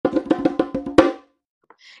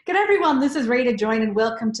Good everyone, this is Rita Join and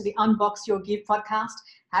welcome to the Unbox Your Give podcast,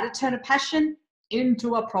 how to turn a passion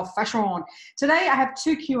into a profession. Today I have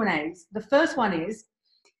two Q&As. The first one is,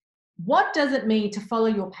 what does it mean to follow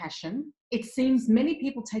your passion? It seems many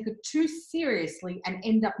people take it too seriously and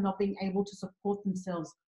end up not being able to support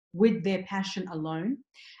themselves with their passion alone.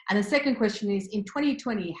 And the second question is, in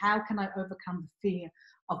 2020, how can I overcome the fear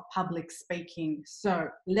of public speaking? So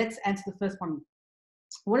let's answer the first one.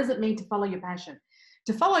 What does it mean to follow your passion?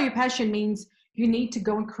 To follow your passion means you need to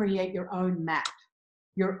go and create your own map,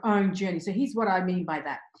 your own journey. So here's what I mean by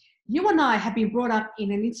that. You and I have been brought up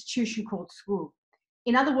in an institution called school.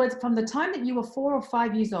 In other words, from the time that you were 4 or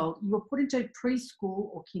 5 years old, you were put into preschool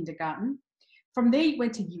or kindergarten. From there, you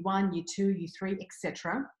went to year 1, year 2, year 3,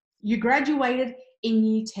 etc. You graduated in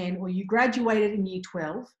year 10 or you graduated in year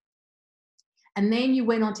 12. And then you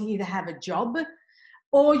went on to either have a job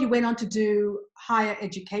or you went on to do higher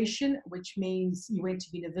education, which means you went to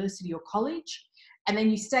university or college, and then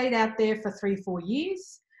you stayed out there for 3 or 4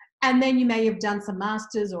 years, and then you may have done some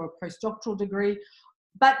masters or a postdoctoral degree,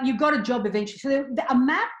 but you got a job eventually. So a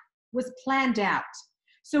map was planned out.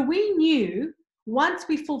 So we knew once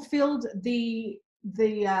we fulfilled the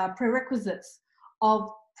prerequisites of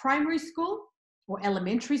primary school or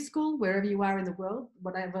elementary school, wherever you are in the world,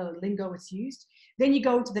 whatever lingo is used, then you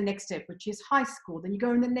go to the next step, which is high school. Then you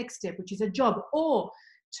go in the next step, which is a job or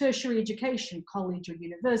tertiary education, college or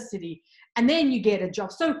university, and then you get a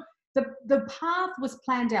job. So the path was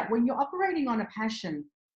planned out. When you're operating on a passion,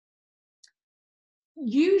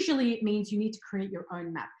 usually it means you need to create your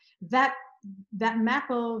own map. That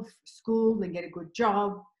map of school, then get a good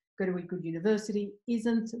job, go to a good university,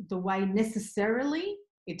 isn't the way necessarily.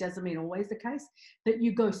 It doesn't mean always the case that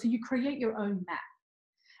you go. So you create your own map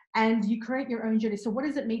and you create your own journey. So what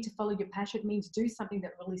does it mean to follow your passion? It means do something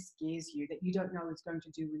that really scares you, that you don't know is going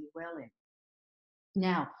to do really well in.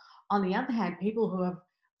 Now, on the other hand, people who have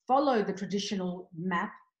followed the traditional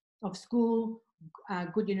map of school,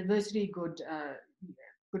 good university, good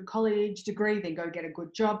college degree, then go get a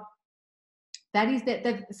good job, that is that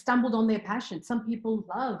they've stumbled on their passion. Some people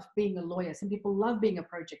love being a lawyer. Some people love being a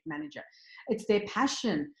project manager. It's their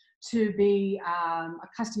passion to be a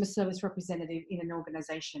customer service representative in an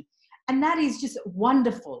organization. And that is just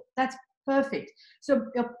wonderful. That's perfect. So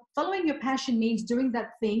following your passion means doing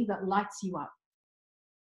that thing that lights you up.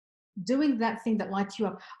 Doing that thing that lights you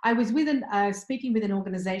up. I was speaking with an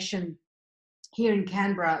organization here in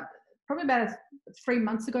Canberra, probably about 4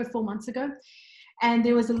 months ago. And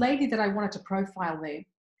there was a lady that I wanted to profile there.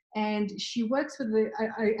 And she works with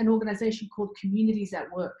an organization called Communities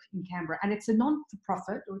at Work in Canberra. And it's a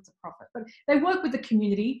non-for-profit, or it's a profit, but they work with the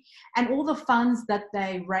community, and all the funds that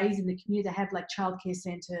they raise in the community, they have like childcare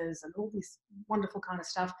centers and all this wonderful kind of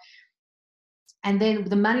stuff. And then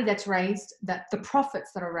the money that's raised, the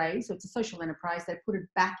profits that are raised, so it's a social enterprise, they put it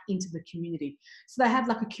back into the community. So they have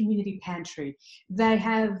like a community pantry. They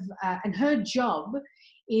have, and her job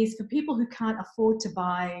is for people who can't afford to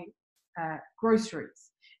buy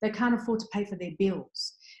groceries. They can't afford to pay for their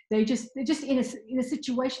bills. They're just in a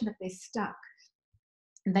situation that they're stuck.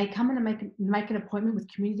 And they come in and make an appointment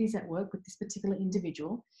with Communities at Work with this particular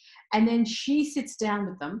individual. And then she sits down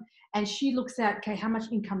with them and she looks at, okay, how much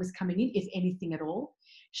income is coming in, if anything at all.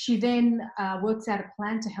 She then works out a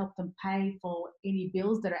plan to help them pay for any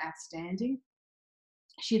bills that are outstanding.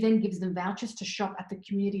 She then gives them vouchers to shop at the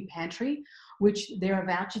community pantry, which there are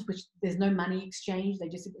vouchers which there's no money exchange. They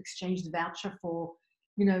just exchange the voucher for,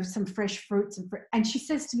 some fresh fruits. And she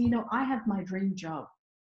says to me, I have my dream job.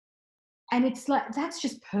 And it's like, that's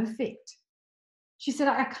just perfect. She said,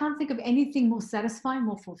 I can't think of anything more satisfying,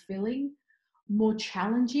 more fulfilling, more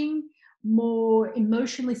challenging, more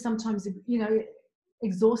emotionally sometimes,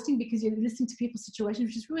 exhausting, because you're listening to people's situations,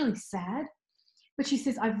 which is really sad. But she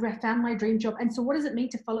says, I've found my dream job. And so what does it mean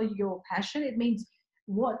to follow your passion? It means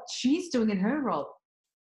what she's doing in her role,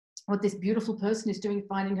 what this beautiful person is doing,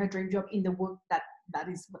 finding her dream job in the work that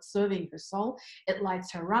is what's serving her soul. It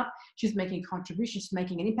lights her up. She's making a contribution. She's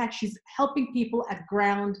making an impact. She's helping people at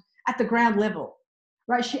the ground level,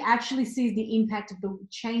 right? She actually sees the impact of the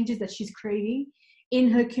changes that she's creating in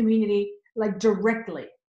her community, like directly.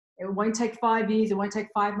 It won't take 5 years. It won't take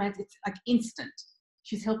 5 months. It's like instant.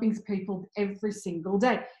 She's helping people every single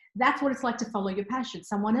day. That's what it's like to follow your passion.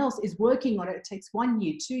 Someone else is working on it. It takes 1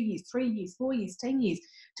 year, 2 years, 3 years, 4 years, 10 years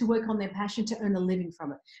to work on their passion to earn a living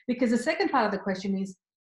from it. Because the second part of the question is,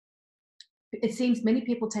 it seems many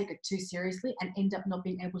people take it too seriously and end up not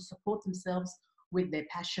being able to support themselves with their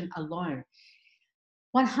passion alone.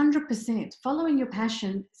 100%. Following your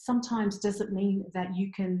passion sometimes doesn't mean that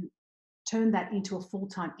you can turn that into a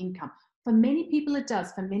full-time income. For many people it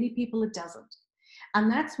does. For many people it doesn't.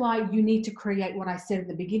 And that's why you need to create what I said at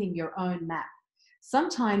the beginning, your own map.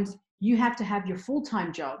 Sometimes you have to have your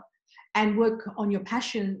full-time job and work on your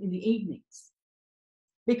passion in the evenings,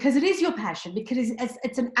 because it is your passion, because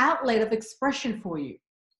it's an outlet of expression for you.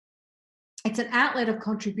 It's an outlet of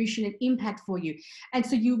contribution and impact for you. And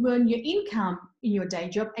so you earn your income in your day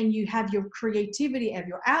job, and you have your creativity, of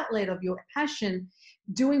your outlet of your passion,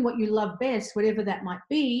 doing what you love best, whatever that might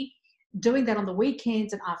be, doing that on the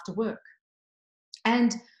weekends and after work.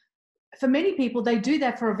 And for many people, they do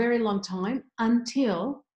that for a very long time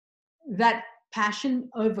until that passion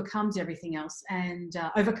overcomes everything else and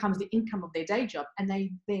overcomes the income of their day job. And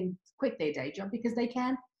they then quit their day job because they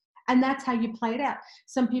can. And that's how you play it out.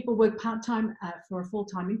 Some people work part-time for a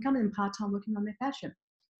full-time income and part-time working on their passion.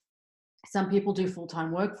 Some people do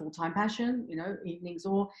full-time work, full-time passion, evenings,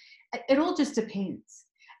 or it all just depends.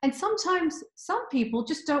 And sometimes some people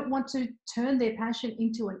just don't want to turn their passion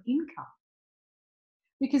into an income.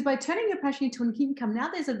 Because by turning your passion into an income, now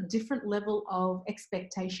there's a different level of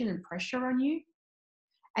expectation and pressure on you.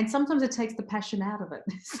 And sometimes it takes the passion out of it.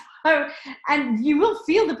 So, and you will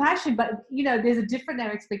feel the passion, but there's a different now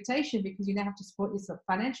expectation because you now have to support yourself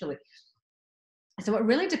financially. So it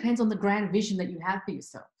really depends on the grand vision that you have for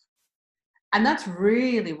yourself. And that's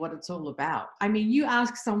really what it's all about. I mean, you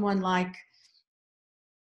ask someone like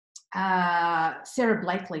Sarah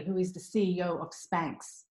Blakely, who is the CEO of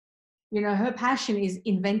Spanx. Her passion is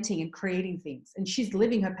inventing and creating things, and she's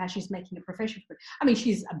living her passion. She's making a profession for it. I mean,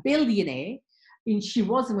 she's a billionaire. And she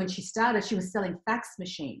wasn't when she started. She was selling fax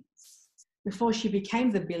machines. Before she became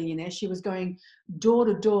the billionaire, she was going door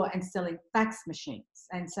to door and selling fax machines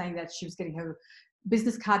and saying that she was getting her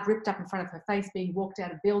business card ripped up in front of her face, being walked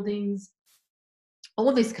out of buildings,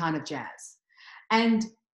 all this kind of jazz. And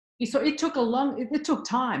so it took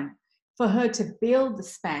time for her to build the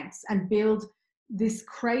Spanx and build this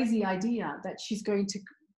crazy idea that she's going to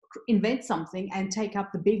invent something and take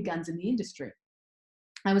up the big guns in the industry.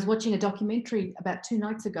 I was watching a documentary about 2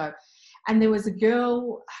 nights ago, and there was a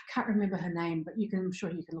girl, I can't remember her name, but I'm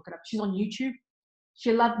sure you can look it up. She's on YouTube.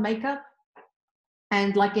 She loved makeup,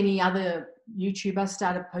 and like any other YouTuber,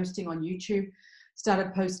 started posting on YouTube,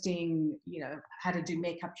 started posting, how to do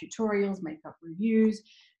makeup tutorials, makeup reviews.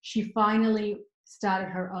 She finally started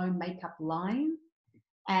her own makeup line,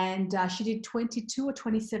 and she did $22 or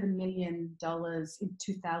 $27 million in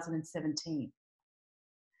 2017.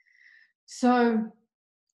 So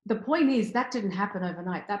the point is that didn't happen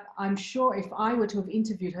overnight. That I'm sure if I were to have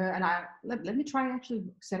interviewed her, and let me try and actually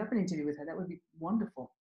set up an interview with her, that would be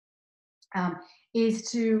wonderful. And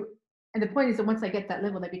the point is that once they get that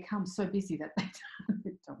level, they become so busy that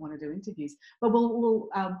they don't want to do interviews. But we'll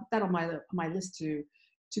put that on my list to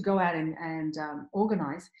go out and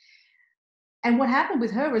organize. And what happened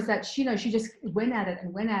with her was that she just went at it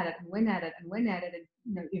and went at it and went at it and went at it,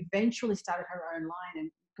 and eventually started her own line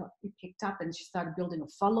and got picked up, and she started building a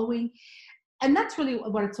following. And that's really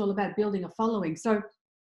what it's all about, building a following. So,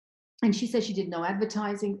 and she said she did no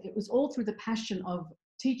advertising. It was all through the passion of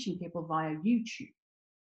teaching people via YouTube.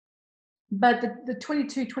 But the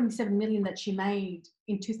 27 million that she made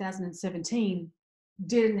in 2017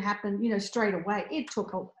 didn't happen, straight away. It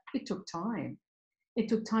took time. It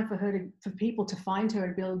took time for people to find her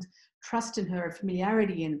and build trust in her and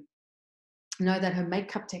familiarity, and know that her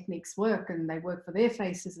makeup techniques work and they work for their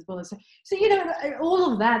faces as well as so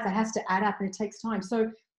all of that has to add up, and it takes time. So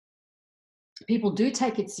people do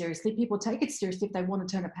take it seriously. People take it seriously if they want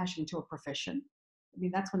to turn a passion into a profession. I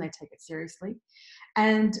mean, that's when they take it seriously.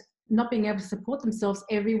 And not being able to support themselves,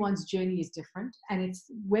 everyone's journey is different, and it's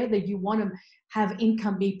whether you want to have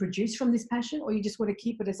income be produced from this passion or you just want to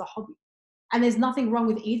keep it as a hobby. And there's nothing wrong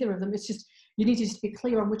with either of them. It's just you need to just be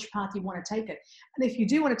clear on which path you want to take it. And if you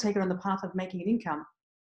do want to take it on the path of making an income,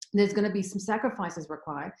 there's going to be some sacrifices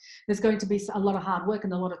required. There's going to be a lot of hard work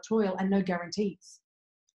and a lot of toil and no guarantees.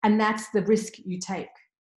 And that's the risk you take,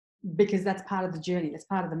 because that's part of the journey. That's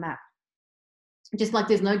part of the map. Just like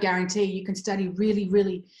there's no guarantee you can study really,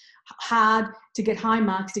 really hard to get high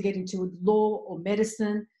marks to get into law or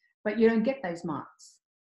medicine, but you don't get those marks.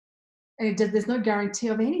 And there's no guarantee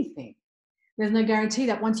of anything. There's no guarantee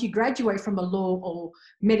that once you graduate from a law or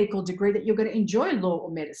medical degree that you're going to enjoy law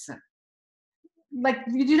or medicine. Like,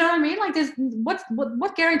 you know what I mean? Like,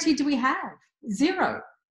 what guarantee do we have? Zero.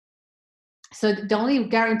 So the only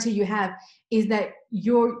guarantee you have is that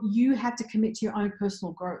you have to commit to your own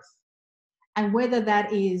personal growth. And whether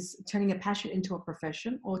that is turning a passion into a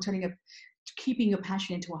profession or keeping your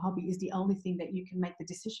passion into a hobby is the only thing that you can make the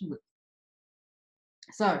decision with.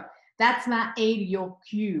 So that's my A to your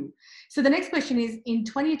Q. So the next question is, in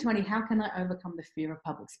 2020, how can I overcome the fear of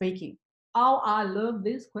public speaking? Oh, I love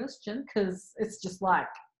this question because it's just like,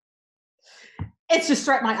 it's just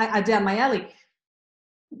straight down my alley.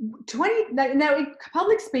 20, now in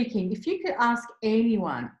public speaking, if you could ask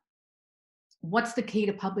anyone, what's the key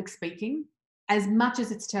to public speaking? As much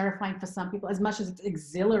as it's terrifying for some people, as much as it's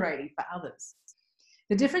exhilarating for others,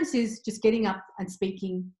 the difference is just getting up and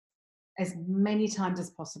speaking as many times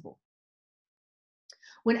as possible.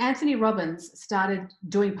 When Anthony Robbins started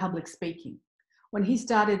doing public speaking, when he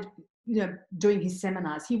started doing his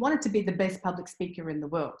seminars, he wanted to be the best public speaker in the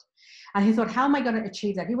world. And he thought, how am I going to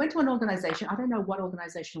achieve that? He went to an organization, I don't know what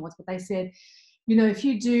organization it was, but they said, if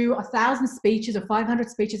you do 1,000 speeches or 500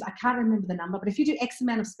 speeches, I can't remember the number, but if you do X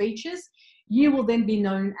amount of speeches, you will then be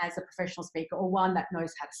known as a professional speaker or one that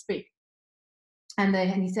knows how to speak. And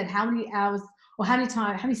he said, how many hours or how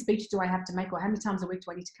many speeches do I have to make, or how many times a week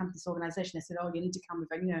do I need to come to this organization? They said, oh, you need to come with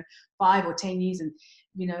 5 or 10 years and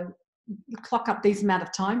clock up this amount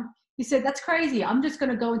of time. He said, that's crazy. I'm just going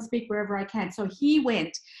to go and speak wherever I can. So he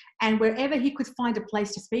went, and wherever he could find a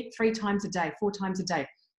place to speak, 3 times a day, 4 times a day,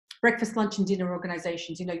 breakfast, lunch and dinner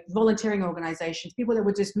organizations, volunteering organizations, people that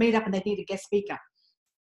would just meet up and they need a guest speaker.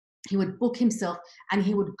 He would book himself and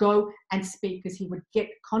he would go and speak because he would get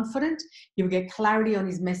confident, he would get clarity on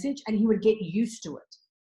his message, and he would get used to it.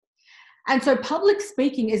 And so public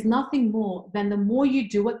speaking is nothing more than the more you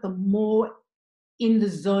do it, the more in the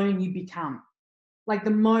zone you become. Like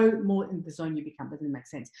the more in the zone you become, doesn't make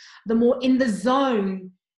sense. The more in the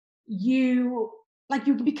zone you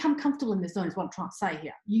become comfortable in the zone is what I'm trying to say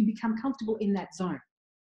here. You become comfortable in that zone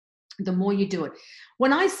the more you do it.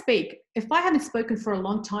 When I speak, if I haven't spoken for a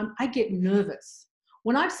long time, I get nervous.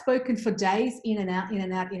 When I've spoken for days, in and out,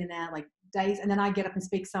 like days, and then I get up and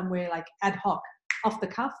speak somewhere like ad hoc, off the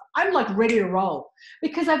cuff, I'm like ready to roll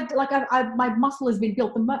because my muscle has been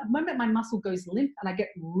built. The moment my muscle goes limp and I get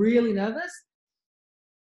really nervous,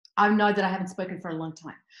 I know that I haven't spoken for a long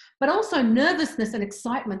time. But also nervousness and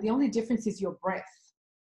excitement, the only difference is your breath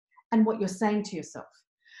and what you're saying to yourself.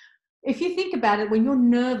 If you think about it, when you're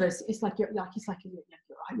nervous, it's like your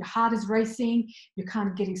heart is racing, you're kind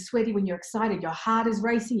of getting sweaty. When you're excited, your heart is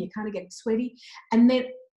racing, you're kind of getting sweaty. And then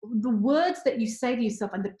the words that you say to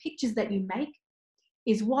yourself and the pictures that you make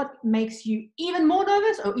is what makes you even more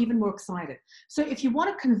nervous or even more excited. So if you want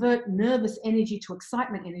to convert nervous energy to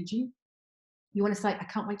excitement energy, you want to say, I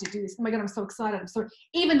can't wait to do this. Oh my God, I'm so excited. I'm so,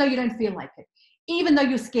 even though you don't feel like it, even though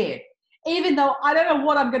you're scared, even though I don't know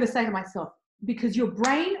what I'm going to say to myself, because your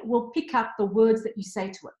brain will pick up the words that you say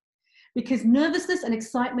to it. Because nervousness and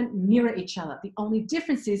excitement mirror each other. The only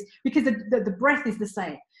difference is because the breath is the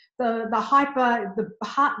same. The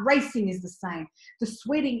heart racing is the same. The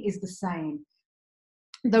sweating is the same.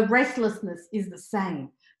 The restlessness is the same.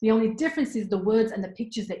 The only difference is the words and the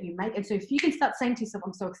pictures that you make. And so if you can start saying to yourself,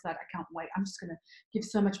 I'm so excited, I can't wait. I'm just going to give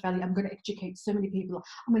so much value. I'm going to educate so many people.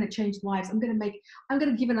 I'm going to change lives. I'm going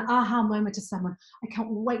to give an aha moment to someone. I can't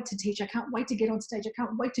wait to teach. I can't wait to get on stage. I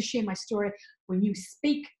can't wait to share my story. When you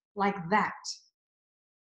speak like that,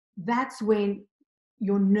 that's when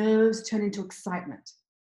your nerves turn into excitement.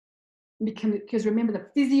 Because remember, the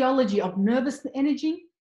physiology of nervous energy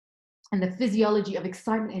and the physiology of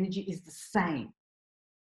excitement energy is the same.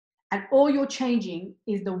 And all you're changing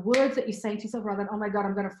is the words that you say to yourself rather than, oh my God,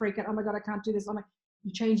 I'm going to freak out. Oh my God, I can't do this.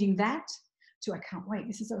 You're changing that to, I can't wait.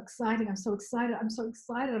 This is so exciting. I'm so excited. I'm so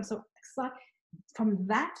excited. I'm so excited. From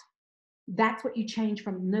that, that's what you change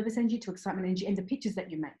from nervous energy to excitement energy and the pictures that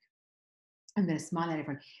you make. I'm going to smile at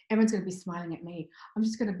everyone. Everyone's going to be smiling at me. I'm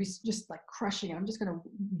just going to be just like crushing it. I'm just going to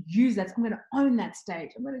use that. I'm going to own that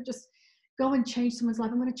stage. I'm going to just go and change someone's life.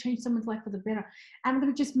 I'm going to change someone's life for the better. And I'm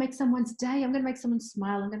going to just make someone's day. I'm going to make someone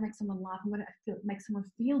smile. I'm going to make someone laugh. I'm going to make someone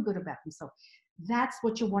feel good about themselves. That's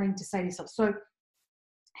what you're wanting to say to yourself. So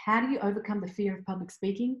how do you overcome the fear of public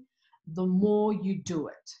speaking? The more you do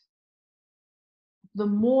it. The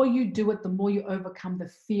more you do it, the more you overcome the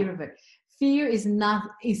fear of it. Fear is not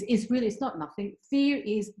nothing. Fear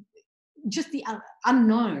is just the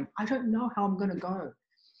unknown. I don't know how I'm going to go.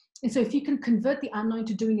 And so if you can convert the unknown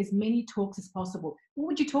to doing as many talks as possible, what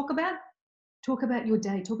would you talk about? Talk about your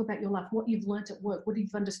day, talk about your life, what you've learned at work, what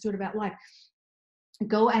you've understood about life.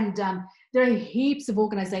 Go and there are heaps of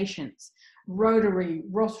organizations, Rotary,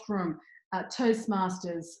 Rostrum,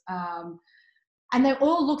 Toastmasters, and they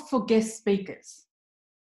all look for guest speakers.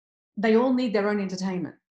 They all need their own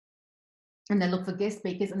entertainment. And they look for guest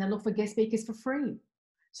speakers, and they look for guest speakers for free.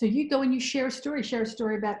 So you go and you share a story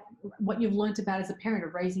about what you've learned about as a parent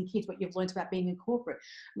of raising kids, what you've learned about being in corporate,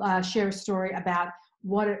 share a story about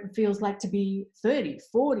what it feels like to be 30,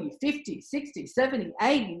 40, 50, 60, 70,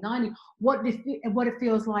 80, 90, what it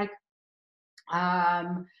feels like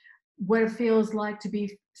what it feels like to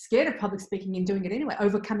be scared of public speaking and doing it anyway,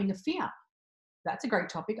 overcoming a fear. That's a great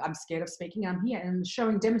topic. I'm scared of speaking. I'm here and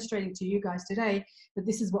demonstrating to you guys today that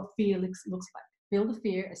this is what fear looks like. Feel the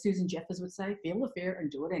fear, as Susan Jeffers would say, feel the fear and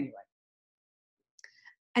do it anyway.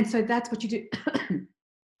 And so that's what you do.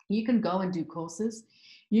 You can go and do courses.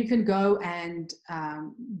 You can go and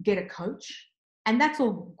get a coach. And that's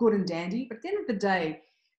all good and dandy. But at the end of the day,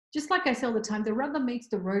 just like I say all the time, the rubber meets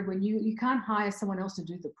the road when you can't hire someone else to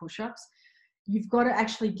do the push-ups. You've got to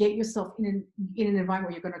actually get yourself in an environment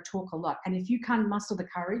where you're going to talk a lot. And if you can't muster the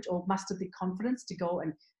courage or muster the confidence to go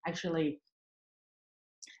and actually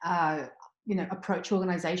approach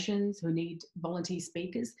organizations who need volunteer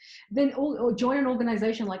speakers, then or join an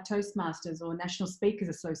organization like Toastmasters or National Speakers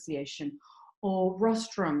Association or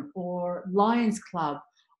Rostrum or Lions Club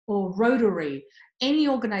or Rotary, any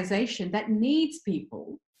organization that needs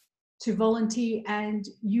people to volunteer, and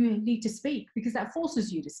you need to speak, because that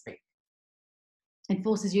forces you to speak. It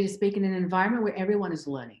forces you to speak in an environment where everyone is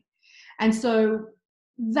learning. And so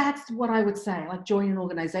that's what I would say, like join an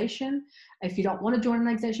organization. If you don't want to join an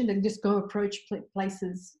organization, then just go approach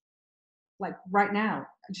places like right now.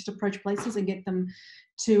 Just approach places and get them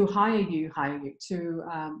to hire you to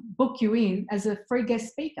book you in as a free guest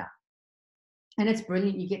speaker. And it's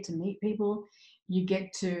brilliant. You get to meet people, you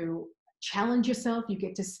get to challenge yourself, you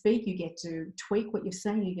get to speak, you get to tweak what you're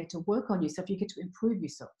saying, you get to work on yourself, you get to improve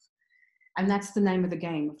yourself. And that's the name of the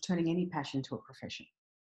game of turning any passion into a profession.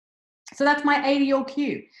 So that's my A to your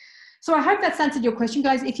Q. So I hope that's answered your question,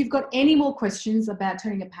 guys. If you've got any more questions about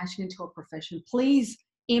turning a passion into a profession, please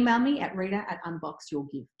email me at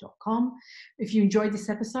rita@unboxyourgift.com. If you enjoyed this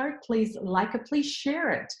episode, please like it, please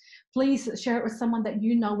share it. Please share it with someone that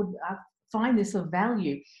you know would find this of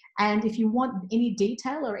value. And if you want any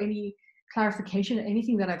detail or any clarification or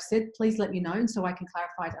anything that I've said, please let me know, and so I can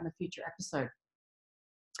clarify it on a future episode.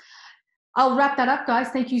 I'll wrap that up, guys.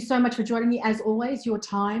 Thank you so much for joining me. As always, your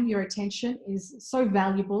time, your attention is so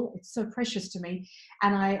valuable. It's so precious to me.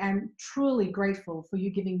 And I am truly grateful for you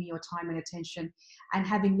giving me your time and attention and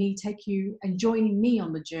having me take you and joining me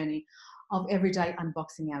on the journey of everyday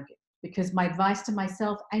unboxing our gift. Because my advice to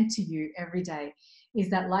myself and to you every day is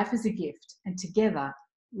that life is a gift, and together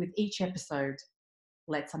with each episode,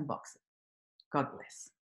 let's unbox it. God bless.